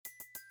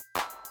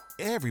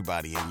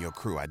Everybody in your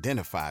crew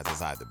identifies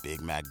as either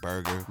Big Mac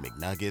Burger,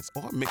 McNuggets,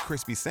 or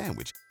McCrispy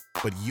Sandwich.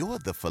 But you're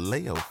the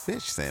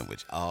Filet-O-Fish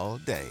Sandwich all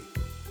day.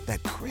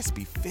 That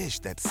crispy fish,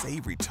 that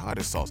savory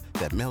tartar sauce,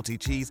 that melty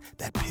cheese,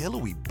 that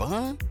pillowy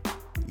bun.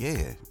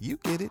 Yeah, you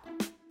get it.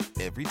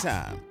 Every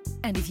time.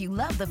 And if you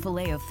love the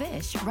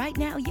Filet-O-Fish, right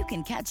now you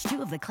can catch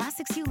two of the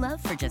classics you love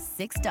for just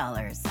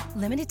 $6.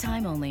 Limited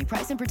time only.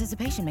 Price and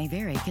participation may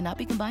vary. Cannot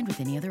be combined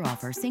with any other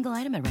offer. Single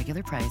item at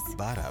regular price.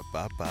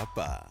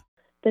 Ba-da-ba-ba-ba.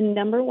 The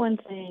number one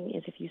thing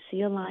is if you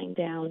see a line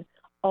down,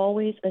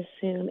 always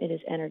assume it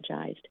is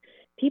energized.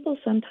 People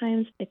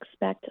sometimes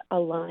expect a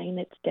line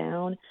that's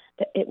down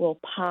that it will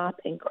pop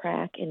and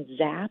crack and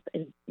zap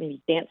and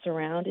maybe dance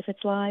around if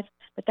it's live,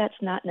 but that's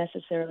not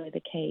necessarily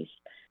the case.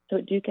 So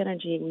at Duke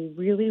Energy, we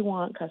really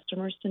want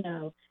customers to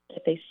know that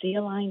if they see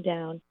a line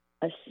down,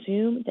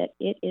 assume that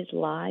it is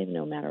live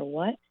no matter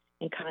what,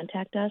 and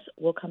contact us.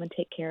 We'll come and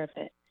take care of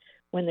it.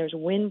 When there's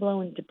wind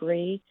blowing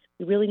debris,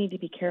 we really need to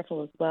be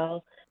careful as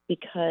well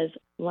because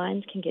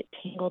lines can get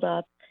tangled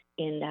up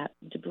in that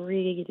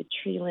debris, the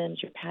tree limbs,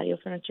 your patio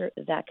furniture.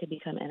 That could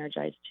become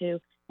energized too,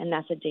 and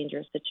that's a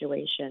dangerous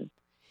situation.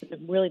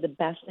 Really, the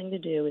best thing to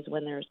do is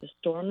when there's a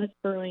storm that's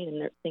brewing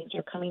and things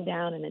are coming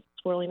down and it's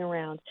swirling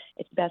around,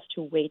 it's best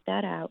to wait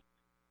that out,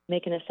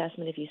 make an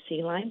assessment. If you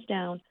see lines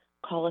down,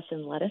 call us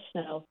and let us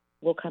know.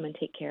 We'll come and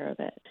take care of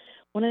it.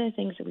 One of the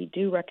things that we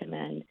do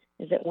recommend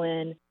is that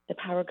when the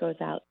power goes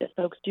out, that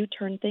folks do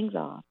turn things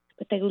off,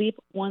 but they leave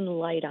one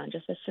light on,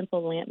 just a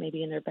simple lamp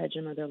maybe in their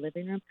bedroom or their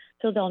living room,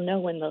 so they'll know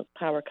when the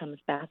power comes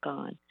back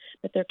on.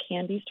 But there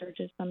can be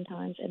surges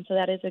sometimes, and so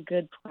that is a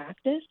good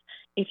practice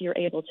if you're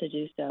able to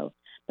do so.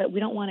 But we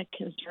don't want to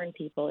concern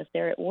people. If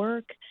they're at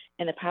work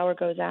and the power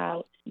goes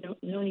out,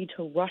 no need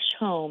to rush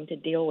home to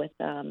deal with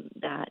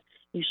that.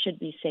 You should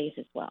be safe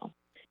as well.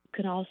 You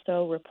can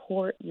also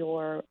report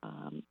your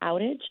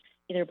outage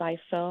either by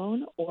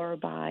phone or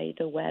by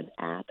the web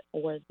app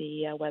or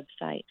the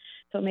website.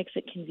 So it makes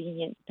it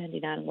convenient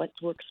depending on what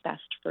works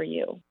best for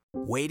you.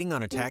 Waiting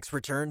on a tax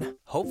return?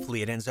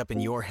 Hopefully it ends up in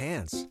your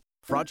hands.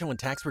 Fraudulent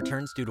tax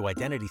returns due to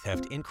identity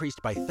theft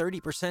increased by 30%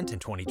 in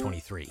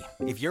 2023.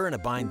 If you're in a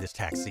bind this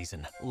tax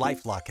season,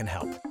 LifeLock can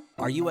help.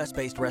 Our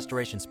U.S.-based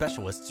restoration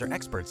specialists are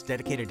experts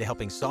dedicated to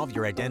helping solve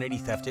your identity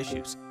theft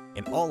issues.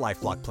 And all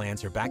LifeLock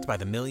plans are backed by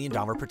the $1 Million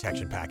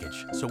Protection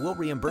Package. So we'll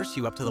reimburse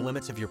you up to the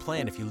limits of your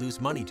plan if you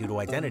lose money due to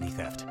identity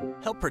theft.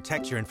 Help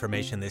protect your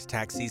information this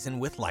tax season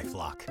with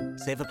LifeLock.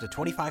 Save up to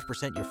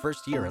 25% your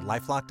first year at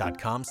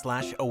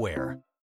LifeLock.com/aware.